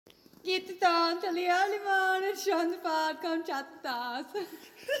Get it on till the early morning. SeanThePod, come chat with us.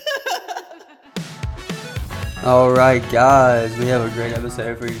 Alright guys, we have a great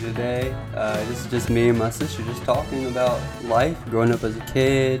episode for you today. This is just me and my sister just talking about life, growing up as a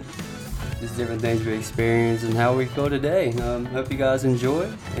kid, just different things we experienced and how we feel today. Hope you guys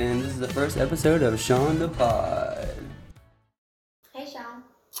enjoy, and this is the first episode of SeanThePod. Hey Sean,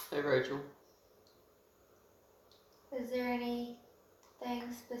 Hey Rachel. is there anything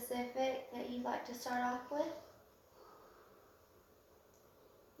specific that you'd like to start off with?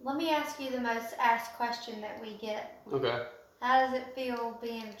 Let me ask you the most asked question that we get. Okay. How does it feel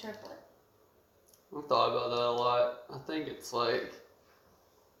being a triplet? I've thought about that a lot. I think it's like,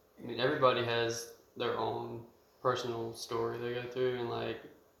 everybody has their own personal story they go through, and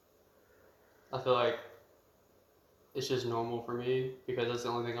I feel like it's just normal for me because that's the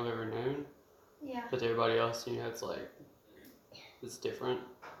only thing I've ever known. Yeah. But to everybody else, it's different.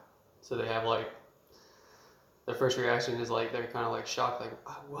 So they have their first reaction is they're kind of shocked,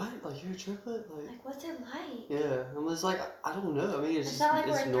 what? You're a triplet? What's it like? Yeah. I'm just I don't know. It's not like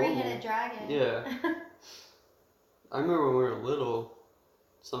we're a normal. three-headed dragon. Yeah. I remember when we were little,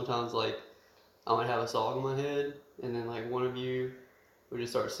 sometimes I would have a song in my head, and then one of you would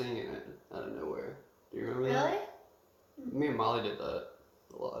just start singing it out of nowhere. Do you remember that? Really? Me and Molly did that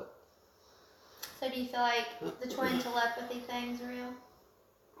a lot. So do you feel like the twin telepathy thing's real?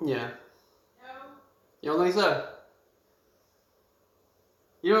 Yeah. No. You don't think so?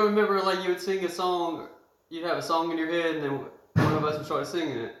 You don't remember you would sing a song, you'd have a song in your head, and then one of us would start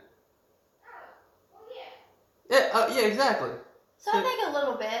singing it? Yeah, exactly. So I think a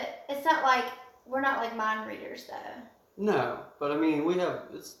little bit. It's not we're not mind readers though. No, but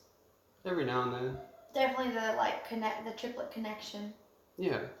it's every now and then. Definitely the triplet connection.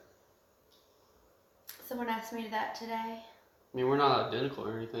 Yeah. Someone asked me that today. We're not identical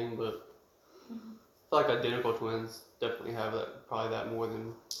or anything, but I feel like identical twins definitely have probably that more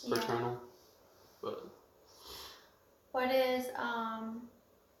than fraternal. Yeah. But what is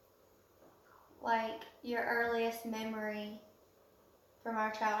your earliest memory from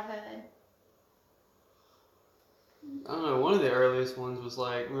our childhood? I don't know. One of the earliest ones was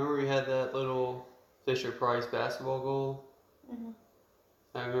remember we had that little Fisher Price basketball goal? Mm-hmm.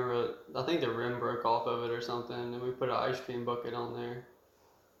 I remember, I think the rim broke off of it or something, and we put an ice cream bucket on there.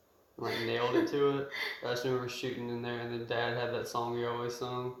 And nailed it to it. I just remember shooting in there, and then Dad had that song he always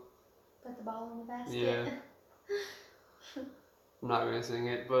sung. Put the ball in the basket. Yeah. I'm not going to sing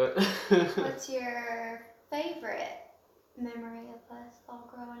it, but... What's your favorite memory of us all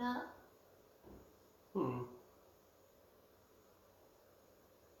growing up? I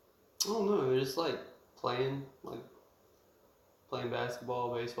don't know, they're just playing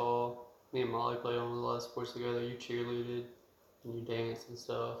basketball, baseball. Me and Molly played on a lot of sports together. You cheerleaded and you danced and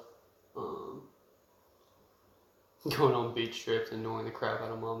stuff. Going on beach trips and annoying the crap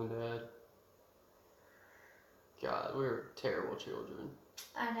out of Mom and Dad. God, we were terrible children.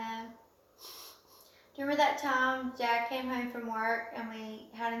 I know. Do you remember that time Dad came home from work and we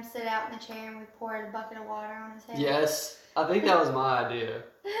had him sit out in the chair and we poured a bucket of water on his head? Yes, I think that was my idea.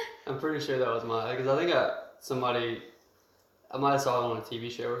 I'm pretty sure that was my idea, because I think I might have saw it on a TV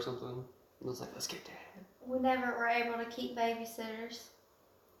show or something. And I was like, let's get Dad. We never were able to keep babysitters.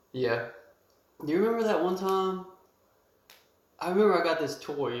 Yeah. Do you remember that one time? I remember I got this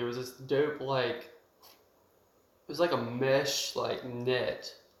toy. It was this dope, it was a mesh,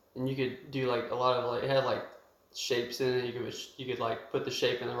 net. And you could do, a lot of, it had, shapes in it. You could put the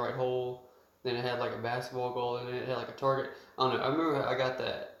shape in the right hole. Then it had, a basketball goal in it. It had, a target. I don't know. I remember I got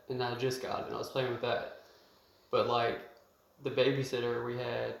that, and I just got it, and I was playing with that. But, the babysitter we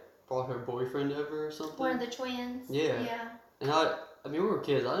had brought her boyfriend over or something. One of the twins. Yeah. Yeah. And we were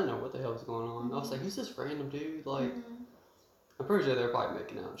kids. I didn't know what the hell was going on. Mm-hmm. I was like, who's this random dude? I'm pretty sure they're probably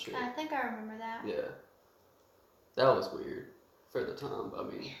making out and shit. I think I remember that. Yeah. That was weird for the time.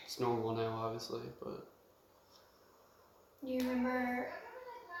 It's normal now, obviously, but... You remember...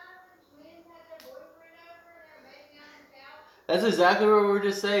 That's exactly what we were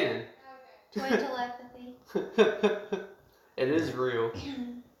just saying. Okay. Twin telepathy. It is real.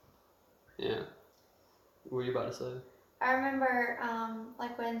 Yeah. What were you about to say? I remember,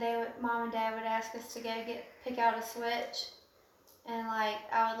 when Mom and Dad would ask us to go pick out a switch, and I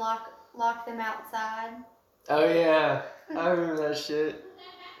would lock them outside. Oh yeah, I remember that shit.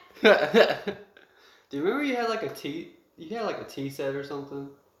 Do you remember you had a tea set or something?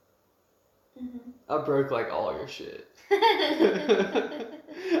 Mm-hmm. I broke all your shit.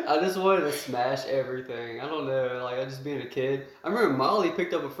 I just wanted to smash everything. I don't know, I just being a kid. I remember Molly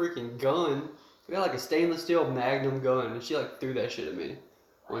picked up a freaking gun. We got a stainless steel Magnum gun, and she threw that shit at me.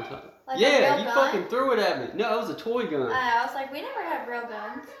 one time. Like a Yeah, real you gun? fucking threw it at me. No, it was a toy gun. I was like, we never had real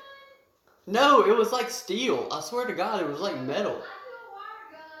guns. No, it was like steel. I swear to God, it was like metal.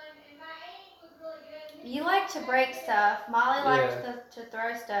 You like to break stuff. Molly likes Yeah. to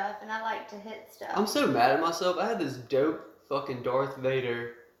throw stuff, and I like to hit stuff. I'm so mad at myself. I had this dope fucking Darth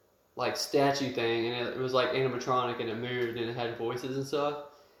Vader like statue thing, and it was like animatronic, and it moved, and it had voices and stuff.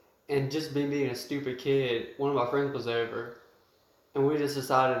 And just me being a stupid kid, one of my friends was over, and we just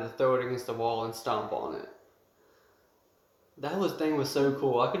decided to throw it against the wall and stomp on it. Thing was so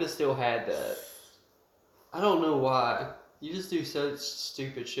cool. I could have still had that. I don't know why. You just do such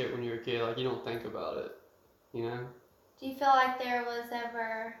stupid shit when you're a kid. Like, you don't think about it, you know? Do you feel like there was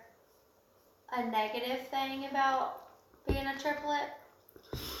ever a negative thing about being a triplet?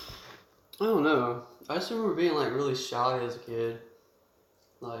 I don't know. I just remember being like really shy as a kid.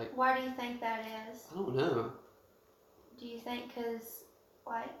 Like, Why do you think that is? I don't know. Do you think because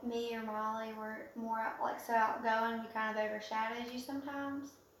like me or Molly were more like so outgoing, we kind of overshadowed you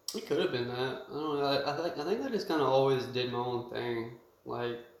sometimes? It could have been that. I don't know. I think I just kind of always did my own thing.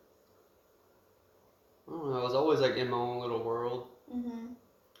 Like, I don't know. I was always like in my own little world. Mhm.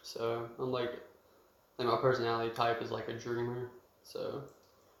 So I'm like my personality type is like a dreamer. So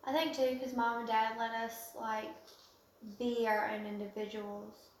I think too, because Mom and Dad let us like be our own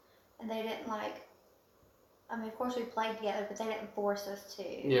individuals, and they didn't like. I mean, of course we played together, but they didn't force us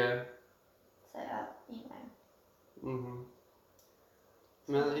to. yeah. So you know. Mhm.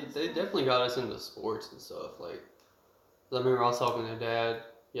 I mean, they definitely got us into sports and stuff. Like, I remember I was talking to Dad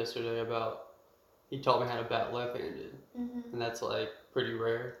yesterday about he taught me how to bat left-handed, Mhm. and that's like pretty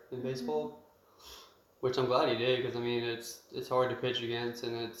rare in Mhm. baseball. Which I'm glad he did, because I mean it's hard to pitch against,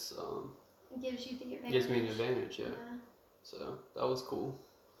 and It gives you the advantage. gives me an advantage. Yeah. Yeah. So that was cool.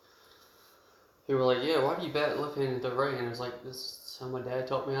 They were like, yeah, why do you bat left-handed to right-handed? I was like, this is how my dad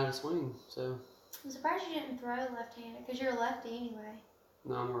taught me how to swing. So I'm surprised you didn't throw left-handed, because you're a lefty anyway.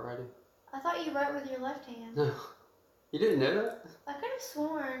 no, I'm a righty. I thought you wrote with your left hand. No, you didn't know that? I could have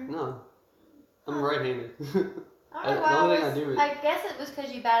sworn. No, I'm Huh. right-handed. I don't know The why only I thing was. I do is I guess it was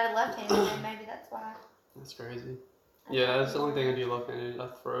because you batted left-handed, and maybe that's why. that's crazy. I Yeah, thought that's the you only thing I were. do left-handed. I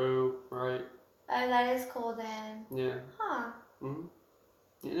throw right. Oh, that is cool then. Yeah. Huh? Mhm.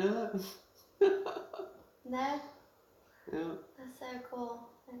 You know that? No, Yeah. that's so cool.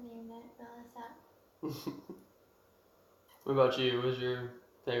 I didn't even realize that. What about you? What was your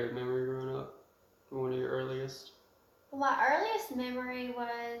favorite memory growing up? One of your earliest? Well, my earliest memory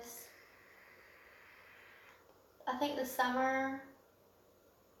was, I think the summer.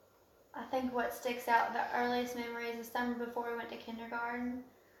 I think what sticks out, the earliest memory is the summer before we went to kindergarten.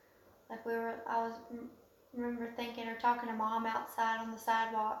 Like remember thinking or talking to Mom outside on the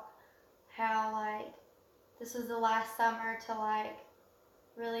sidewalk, how like this was the last summer to like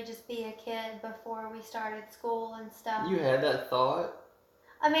really just be a kid before we started school and stuff. You had that thought?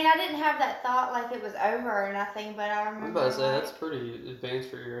 I mean, I didn't have that thought like it was over or nothing, but I I was remember. about to say, like, that's pretty advanced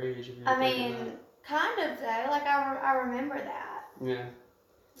for your age if you're I thinking mean, kind of though. Like I remember that. that. Yeah.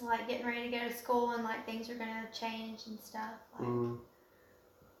 Like getting ready to go to school and like things are gonna change and stuff. Like,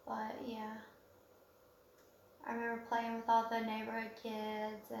 But yeah, I remember playing with all the neighborhood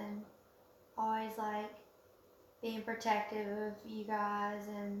kids and always like being protective of you guys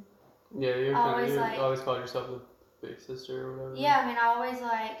and Yeah, you always like always called yourself the big sister or whatever. yeah. I mean, I always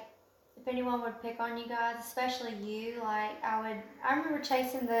like if anyone would pick on you guys, especially you. Like I remember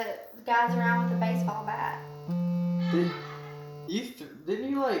chasing the guys around with a baseball bat. Didn't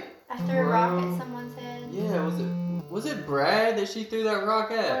you like? I threw a rock at someone's head. Yeah, was it Brad that she threw that rock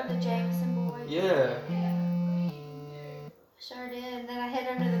One at? of the Jameson boys. Yeah. Sure did. And then I hid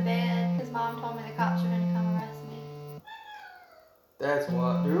under the bed because Mom told me the cops were going to come arrest me. That's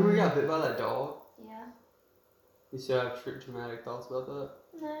why. Do you remember you got bit by that dog? Yeah. You still have traumatic thoughts about that?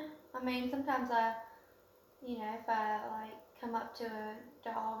 No. I mean, sometimes if I like come up to a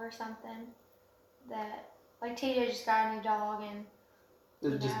dog or something that, like TJ just got a new dog and.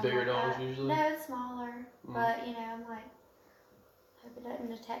 It's just bigger dogs usually? No, it's smaller. But, I'm like, hope it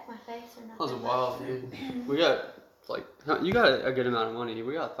doesn't attack my face or nothing. That was wild, dude. We got, you got a good amount of money.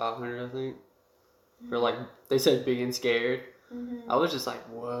 We got 500, I think. For, they said being scared. Mm-hmm. I was just like,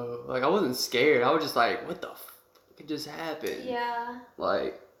 whoa. Like, I wasn't scared. I was just like, what the fuck just happened? Yeah.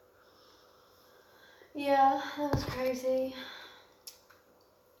 Yeah, that was crazy.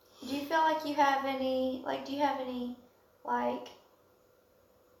 Do you feel like you have any,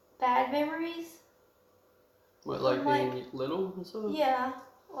 bad memories? What, being little and stuff? Yeah,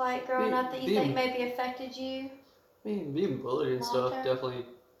 like growing up that you think maybe affected you? I mean, being bullied and stuff, Long-term? definitely.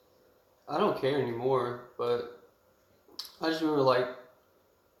 I don't care anymore, but I just remember,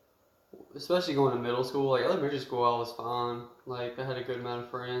 especially going to middle school. Like elementary school, I was fine. Like I had a good amount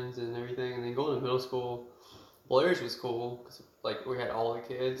of friends and everything. And then going to middle school, Blair's was cool because like we had all the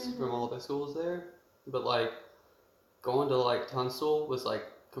kids from all the schools there. But like going to like Tunstall was like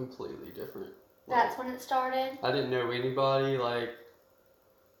completely different. That's when it started. I didn't know anybody. Like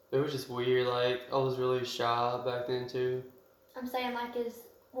it was just weird. Like I was really shy back then too. I'm saying like is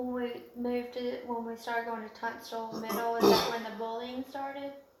when we started going to Tunstall Middle, is that when the bullying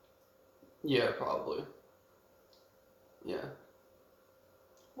started? Yeah, probably. Yeah.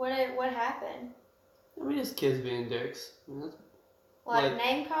 What happened? I mean, just kids being dicks. I mean, Like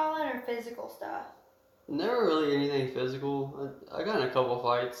name calling or physical stuff? never really anything physical. I got in a couple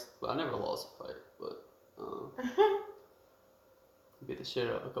fights, but I never lost a fight. But beat the shit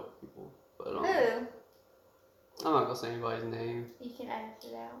out of a couple people. But Who? I'm not gonna say anybody's name. You can edit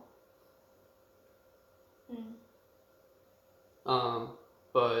it out.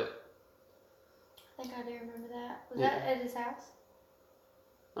 But I think I do remember that. Was that at his house?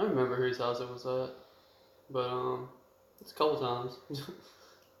 I don't remember whose house it was at. But it's a couple times.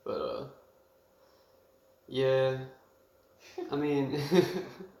 But yeah. I mean,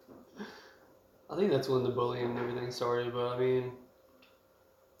 I think that's when the bullying and everything started. But I mean,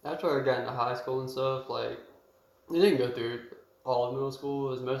 after I got into high school and stuff, like it didn't go through all of middle school.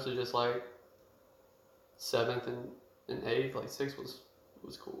 It was mostly just like 7th and 8th. Like 6th was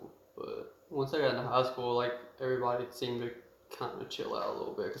cool. But once I got into high school, like everybody seemed to kind of chill out a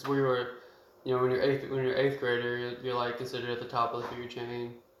little bit because we were, you know, when you're eighth grader, you're like considered at the top of the food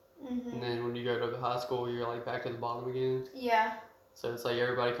chain. And then when you go to high school, you're like back to the bottom again. Yeah. So it's like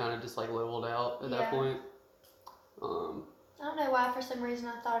everybody kind of just like leveled out at that point. I don't know why. For some reason,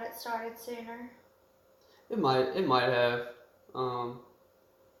 I thought it started sooner. It might have. I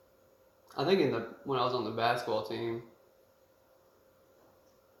think when I was on the basketball team,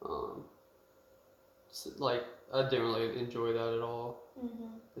 like I didn't really enjoy that at all.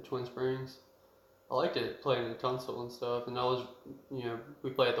 The Twin Springs. I liked it playing in Tunstall and stuff, and we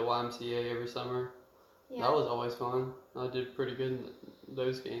play at the YMCA every summer. Yeah. That was always fun. I did pretty good in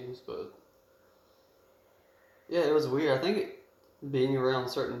those games, but yeah, it was weird. I think being around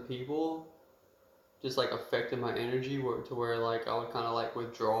certain people just like affected my energy to where like I would kind of like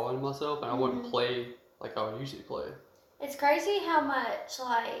withdraw in myself, and I wouldn't play like I would usually play. It's crazy how much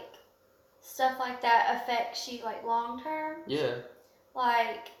like stuff like that affects you like long term. Yeah.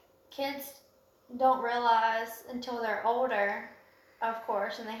 Like kids don't realize until they're older, of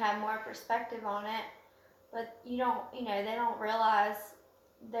course, and they have more perspective on it. But they don't realize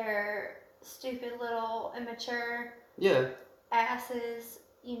their stupid little immature asses.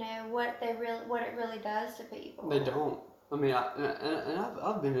 What it really does to people. They don't. I mean,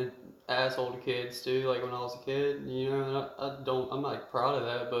 I've been an asshole to kids too. Like when I was a kid, and I'm not proud of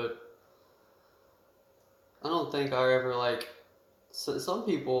that, but I don't think I ever like. Some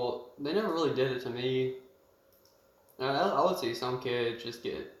people, they never really did it to me. I would see some kids just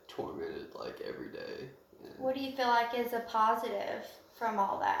get tormented like every day. What do you feel like is a positive from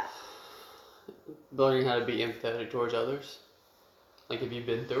all that? Learning how to be empathetic towards others. Like if you've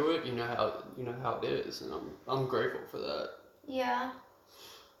been through it, you know how it is, and I'm grateful for that. Yeah.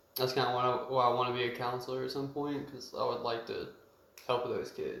 That's kind of why I want to be a counselor at some point, because I would like to help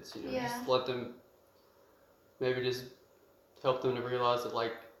those kids. Just let them, maybe just help them to realize that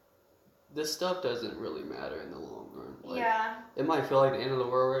like this stuff doesn't really matter in the long run. Like, it might feel like the end of the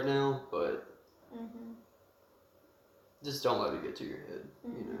world right now, but just don't let it get to your head.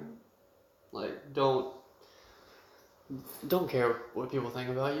 Like don't care what people think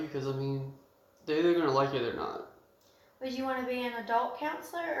about you, because I mean they're either gonna like you or they're not. Would you want to be an adult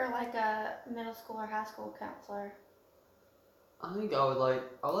counselor or like a middle school or high school counselor? I think I would like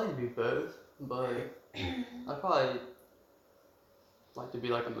to be both, but I'd probably like to be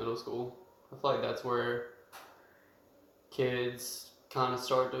like a middle school. I feel like that's where kids kind of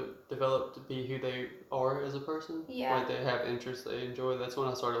start to develop to be who they are as a person. Yeah. Like they have interests they enjoy. That's when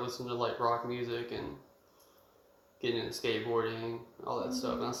I started listening to like rock music and getting into skateboarding, all that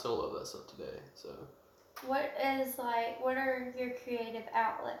stuff, and I still love that stuff today. So. What are your creative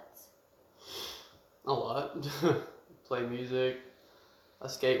outlets? A lot. Play music. I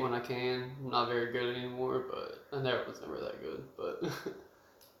skate when I can. I'm not very good anymore, but I was never that good. But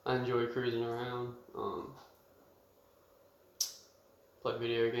I enjoy cruising around. Play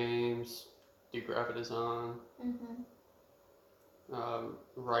video games. Do graphic design.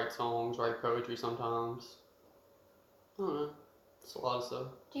 Write songs. Write poetry sometimes. I don't know. It's a lot of stuff.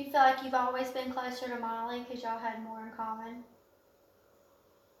 Do you feel like you've always been closer to Molly because y'all had more in common?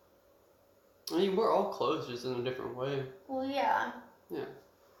 I mean, we're all close, just in a different way. Well, yeah. Yeah.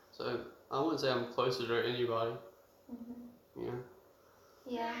 So, I wouldn't say I'm closer to anybody. Mhm. Yeah.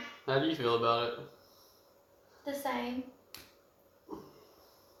 Yeah. How do you feel about it? The same.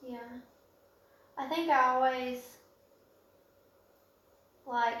 Yeah. I think I always,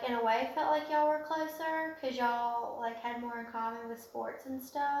 like, in a way felt like y'all were closer because y'all, like, had more in common with sports and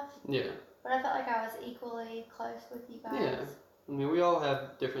stuff. Yeah. But I felt like I was equally close with you guys. Yeah. I mean, we all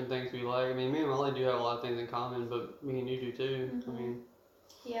have different things we like. I mean, me and Molly do have a lot of things in common, but me and you do too. I mean,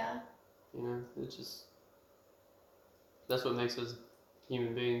 Yeah. you know, it's just, that's what makes us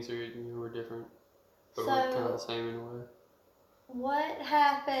human beings. We're different, but we're kind of the same in a way. What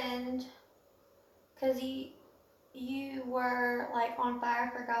happened? Because you were, like, on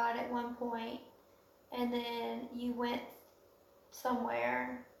fire for God at one point, and then you went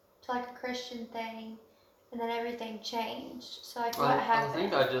somewhere to, like, a Christian thing, and then everything changed. So, like, what happened? I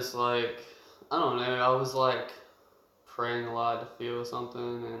think I just, like, I don't know, I was, like, praying a lot to feel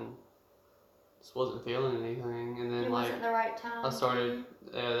something, and just wasn't feeling anything, and then, it like, wasn't the right time. I started,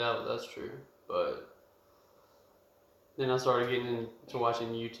 that's true, but then I started getting into watching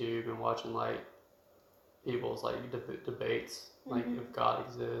YouTube and watching, like, people's, like, debates, like, if God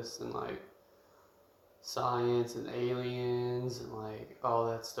exists, and, like, science and aliens and like all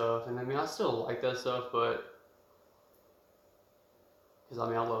that stuff. And I mean, I still like that stuff, but because I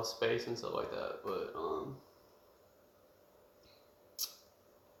mean, I love space and stuff like that.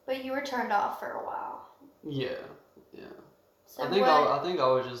 But you were turned off for a while. Yeah. So I think I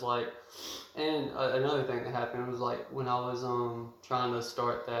was just like, and another thing that happened was like when I was trying to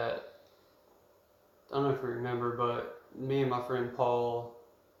start that. I don't know if you remember, but me and my friend Paul,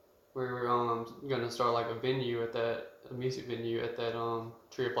 we were gonna start like a music venue at that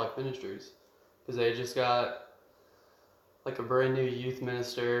Tree of Life Ministries, because they just got like a brand new youth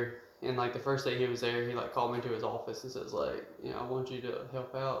minister, and like the first day he was there, he like called me to his office and says like, you know, I want you to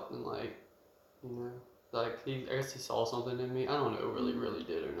help out, and like, you know, like I guess he saw something in me. I don't know, really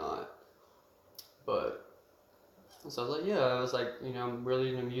did or not, but. So I was like, yeah, I was like, you know, I'm really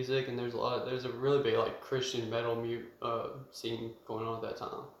into music, and there's a really big like Christian metal scene going on at that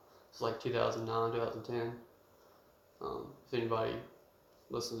time. It's like 2009, 2010. If anybody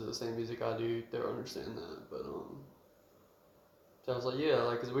listens to the same music I do, they'll understand that. But so I was like, yeah,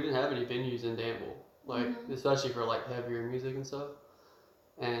 like, cause we didn't have any venues in Danville, like especially for like heavier music and stuff.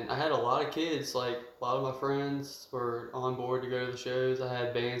 And I had a lot of kids, like a lot of my friends were on board to go to the shows. I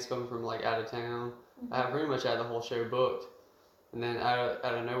had bands coming from like out of town. I pretty much had the whole show booked, and then out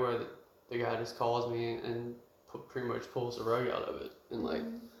of nowhere, the guy just calls me and pretty much pulls the rug out of it, and like.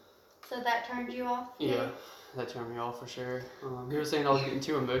 So that turned you off? Yeah, that turned me off for sure. He was saying I was getting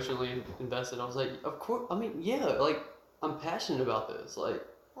too emotionally invested. I was like, of course. I mean, yeah, like I'm passionate about this. Like.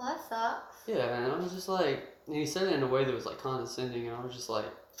 Well, that sucks. Yeah, and I was just like, and he said it in a way that was like condescending, and I was just like.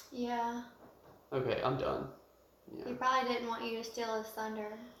 Yeah. Okay, I'm done. Yeah. He probably didn't want you to steal his thunder.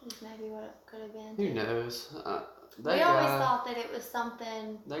 Is maybe what it could have been. Who knows? We always thought that it was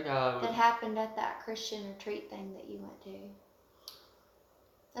something that happened at that Christian retreat thing that you went to.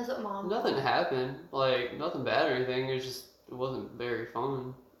 That's what Mom Nothing happened. Like, nothing bad or anything. It wasn't very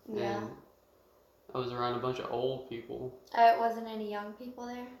fun. Yeah. And I was around a bunch of old people. Oh, it wasn't any young people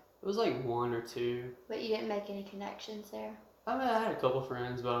there? It was like one or two. But you didn't make any connections there? I mean, I had a couple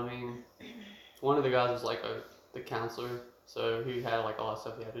friends, but I mean, one of the guys was like the counselor, so he had like a lot of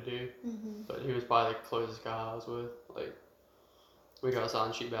stuff he had to do. But he was probably the closest guy I was with. Like, we go outside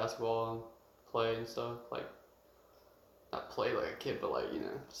and shoot basketball and play and stuff. Like, not play like a kid, but like, you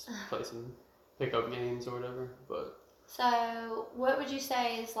know, just play some pickup games or whatever. But so, what would you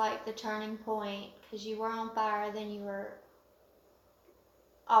say is like the turning point? Because you were on fire, then you were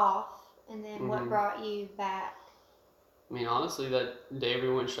off, and then what brought you back? I mean, honestly, that day we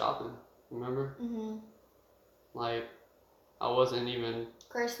went shopping, remember? Like, I wasn't even...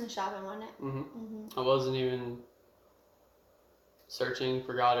 Christmas shopping, wasn't it? I wasn't even searching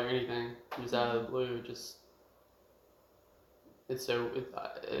for God or anything. Just out of the blue, just... It's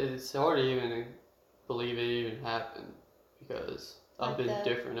hard to even believe it even happened, because I've been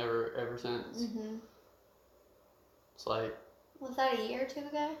different ever since. It's like... Was that a year or two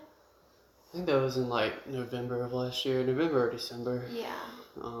ago? I think that was in like November of last year, November or December. Yeah.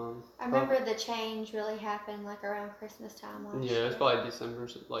 I remember the change really happened like around Christmas time last year. Yeah, it was probably December,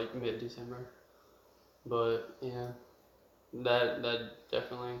 like mid-December. But yeah, that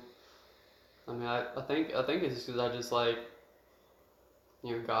definitely. I mean, I think it's because I just like,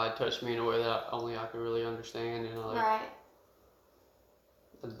 you know, God touched me in a way that only I could really understand, and like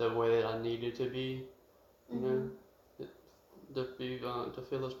the way that I needed to be, you know. To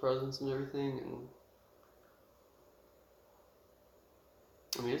feel His presence and everything,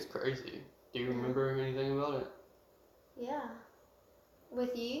 and I mean, it's crazy. Do you remember anything about it? Yeah.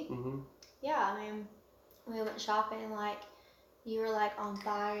 With you? Mm-hmm. Yeah, I mean, we went shopping, like, you were, like, on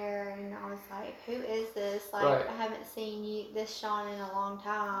fire, and I was like, who is this? Like, Right. I haven't seen this Sean in a long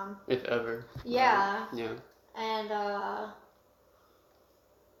time. If ever. Yeah. Right? Yeah.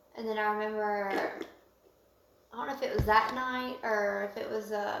 And then I remember, I don't know if it was that night or if it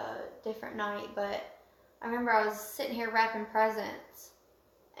was a different night, but I remember I was sitting here wrapping presents,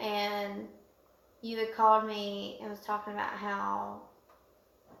 and you had called me and was talking about how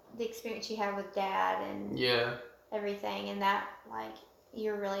the experience you had with Dad and everything, and that, like,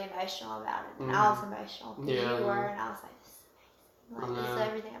 you were really emotional about it, and I was emotional because you were, and I was like, this is amazing. Like, this is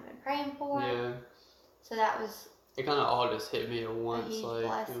everything I've been praying for. Yeah. So that was... It kind of all just hit me at once. A huge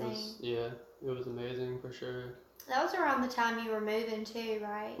like blessing. it was amazing for sure. That was around the time you were moving too,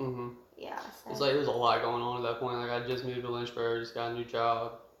 right? Mm-hmm. Yeah. So. It's like there was a lot going on at that point. Like I just moved to Lynchburg, just got a new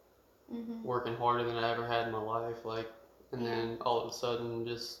job, working harder than I ever had in my life. Like, and then all of a sudden,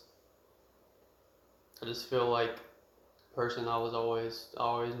 I just feel like the person I always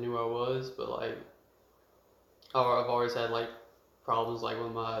knew I was, but like I've always had like problems like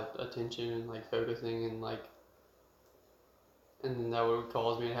with my attention and like focusing and like. And then that would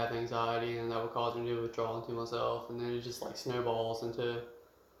cause me to have anxiety, and that would cause me to withdraw into myself, and then it just like snowballs into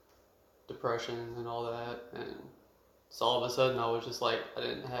depression and all that. And so all of a sudden, I was just like, I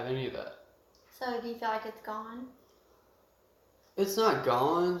didn't have any of that. So do you feel like it's gone? It's not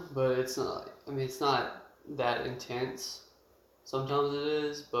gone, but it's not. I mean, it's not that intense. Sometimes it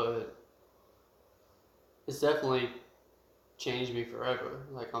is, but it's definitely changed me forever.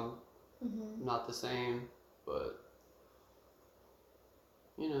 Like I'm not the same, but.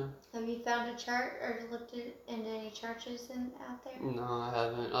 You know. Have you found a church or looked into any churches out there? No, I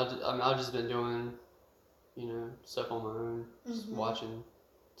haven't. I've just been doing, stuff on my own, just watching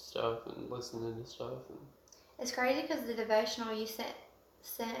stuff and listening to stuff. And... It's crazy because the devotional you sent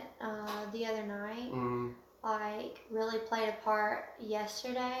the other night, like, really played a part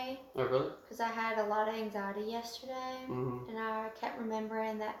yesterday. Oh, really? Because I had a lot of anxiety yesterday, and I kept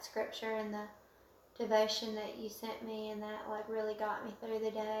remembering that scripture and the devotion that you sent me, and that like really got me through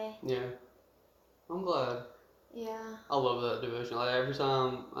the day. Yeah, I'm glad. Yeah, I love that devotion. Like every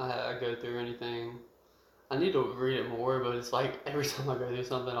time I go through anything, I need to read it more, but it's like every time I go through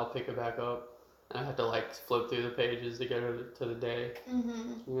something, I'll pick it back up, and I have to like flip through the pages to go to the day.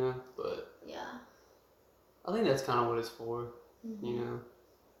 But yeah, I think that's kind of what it's for,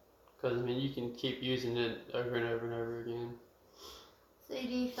 because I mean you can keep using it over and over and over again. So do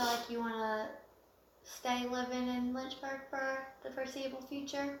you feel like you want to stay living in Lynchburg for the foreseeable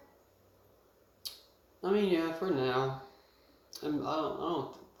future? I mean, yeah, for now. I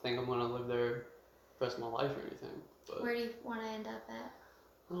don't think I'm gonna live there the rest of my life or anything. But where do you want to end up at?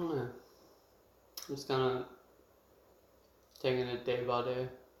 I don't know. I'm just kind of taking it day by day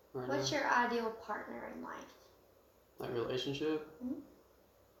right now. What's your ideal partner in life? Like relationship? I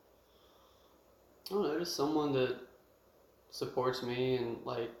don't know, just someone that supports me and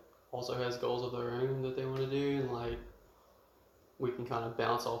like also has goals of their own that they want to do, and like we can kind of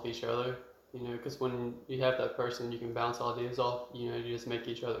bounce off each other, because when you have that person you can bounce ideas off, you just make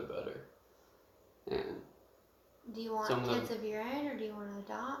each other better. And do you want kids of your own, or do you want to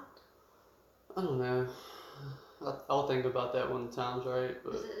adopt? I don't know. I'll think about that when the time's right,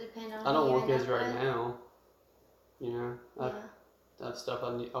 but does it depend on I don't who you want kids end up right with? now. I have stuff I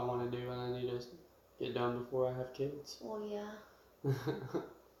want to do, and I need to get done before I have kids. Well, yeah.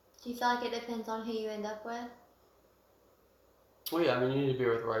 Do you feel like it depends on who you end up with? Well, yeah, I mean, you need to be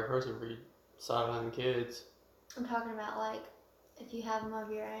with the right person for you to decide on having kids. I'm talking about, like, if you have them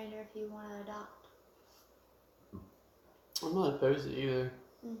of your own or if you want to adopt. I'm not opposed to either.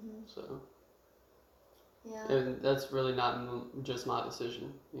 So. Yeah. And that's really not just my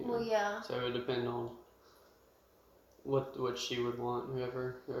decision. Well, yeah. So it would depend on what she would want,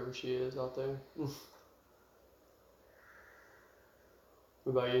 whoever she is out there.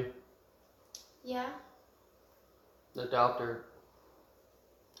 What about you? Yeah. Adopt or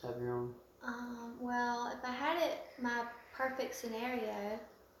have your own? Well, if I had my perfect scenario,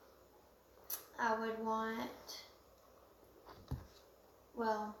 I would want,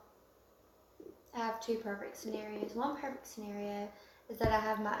 well, I have two perfect scenarios. One perfect scenario is that I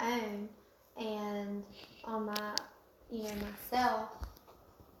have my own, and on my, myself,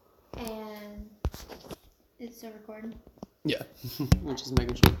 and it's still recording. Yeah, I'm just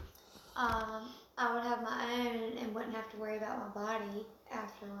making sure. I would have my own and wouldn't have to worry about my body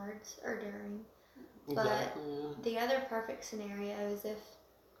afterwards or during. Exactly, But the other perfect scenario is if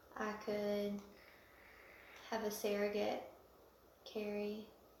I could have a surrogate carry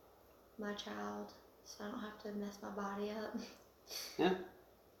my child, so I don't have to mess my body up. Yeah.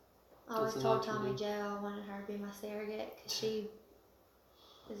 I always That's told an option, Tommy yeah. Joe I wanted her to be my surrogate because she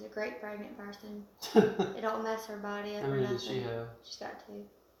is a great pregnant person. It don't mess her body up How or many nothing. does she have? She's got 2.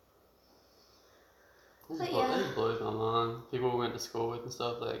 That But just, yeah. that just blows my mind. People we went to school with and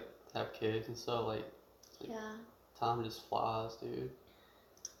stuff, like, have kids and stuff, like, Yeah. time just flies, dude.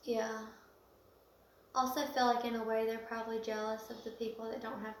 Yeah. Also feel like in a way they're probably jealous of the people that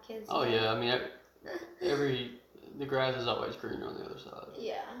don't have kids. Oh, yet. yeah, I mean, the grass is always greener on the other side.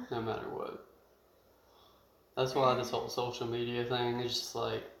 Yeah. No matter what. That's why this whole social media thing is just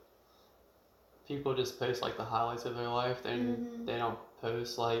like, people just post like the highlights of their life. They don't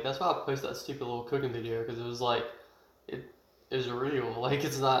post like, that's why I posted that stupid little cooking video, because it was like, it is real. Like,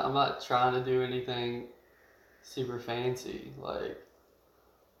 it's not, I'm not trying to do anything super fancy. Like,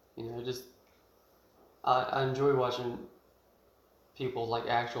 you know, just, I enjoy watching people's like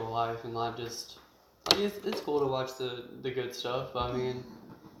actual life and not just, like, it's cool to watch the good stuff, but I mean,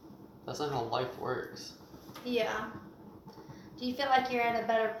 that's not how life works. Yeah. Do you feel like you're at a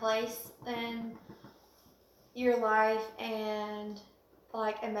better place in your life and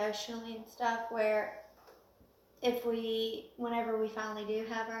like emotionally and stuff, where whenever we finally do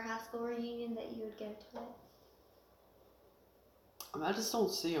have our high school reunion, that you would go to it? I mean, I just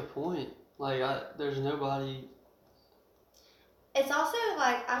don't see a point. Like, there's nobody. It's also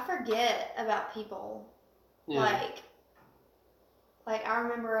like I forget about people. Yeah. Like I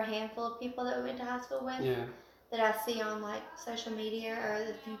remember a handful of people that we went to high school with. Yeah. That I see on like social media, or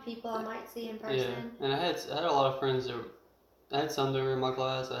the few people I might see in person. Yeah, and I had a lot of friends I had some that were in my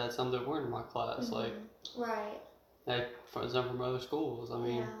class. I had some that weren't in my class. Like, right. I had some from other schools. I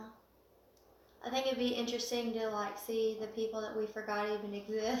mean, yeah. I think it'd be interesting to like see the people that we forgot even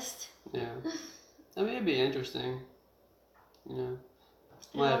exist. Yeah. I mean, it'd be interesting. You know,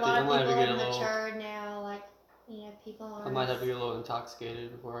 And a lot of I might people have to get are a little. matured now. Like, you know, people are. I might have to get a little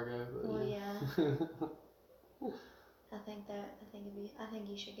intoxicated before I go. But, Well, yeah. I think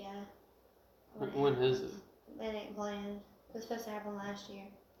you should go. When is it? It ain't planned. It was supposed to happen last year.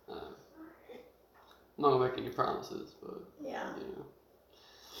 I'm not gonna make any promises, but Yeah. you know,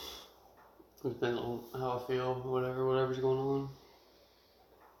 it depends on how I feel. Whatever's going on.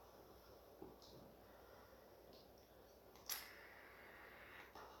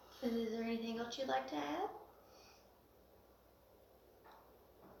 Is there anything else you'd like to add?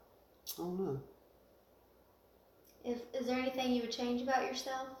 I don't know. Is there anything you would change about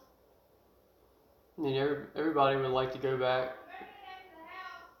yourself? I mean, everybody would like to go back.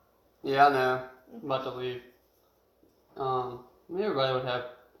 Yeah, I know. I'm about to leave. I mean, everybody would have,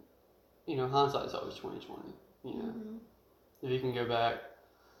 you know, hindsight's always 20/20. You know, if you can go back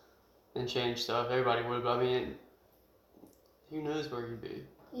and change stuff, everybody would. But I mean, who knows where you'd be?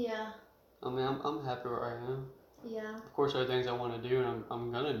 Yeah. I mean, I'm happy where I am. Yeah. Of course, there are things I want to do and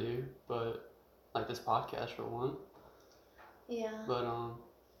I'm gonna do, but like this podcast for one. Yeah. But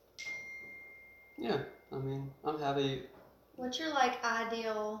yeah. I mean, I'm happy. What's your like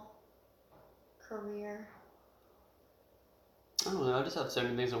ideal career? I don't know. I just have so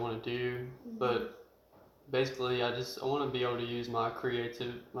many things I want to do, but basically, I want to be able to use my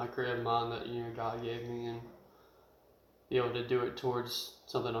creative mind that, you know, God gave me, and be able to do it towards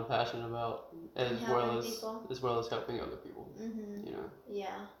something I'm passionate about, as well as helping other people. You know.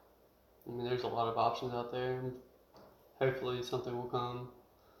 Yeah. I mean, there's a lot of options out there, and hopefully something will come.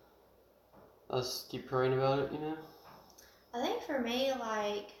 I'll just keep praying about it, you know. I think for me,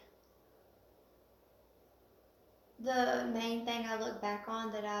 like, the main thing I look back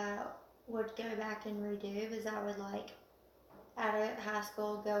on that I would go back and redo is I would, like, out of high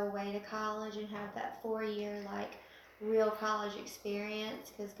school, go away to college and have that 4-year, like, real college experience,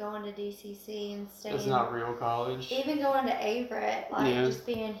 because going to DCC and staying... It's not real college. Even going to Averett, like, just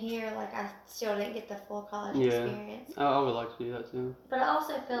being here, like, I still didn't get the full college experience. I would like to do that, too. But I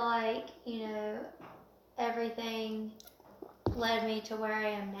also feel like, you know, everything led me to where I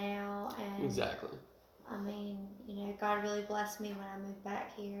am now, and... Exactly. I mean, you know, God really blessed me when I moved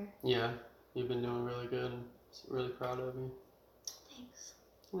back here. Yeah, you've been doing really good. I'm really proud of you. Thanks.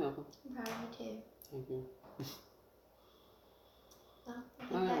 You're welcome. I'm proud of you, too. Thank you. Well, I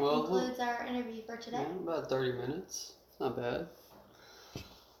think that concludes our interview for today. Yeah, about 30 minutes. It's not bad.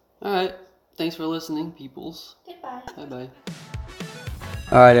 Alright. Thanks for listening, peoples. Goodbye. Bye-bye.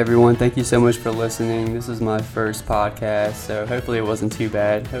 Alright, everyone. Thank you so much for listening. This is my first podcast, so hopefully it wasn't too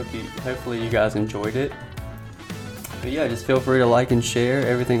bad. Hopefully you guys enjoyed it. But yeah, just feel free to like and share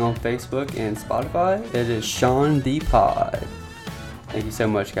everything on Facebook and Spotify. It is SeanThePod. Thank you so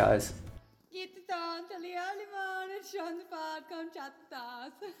much, guys.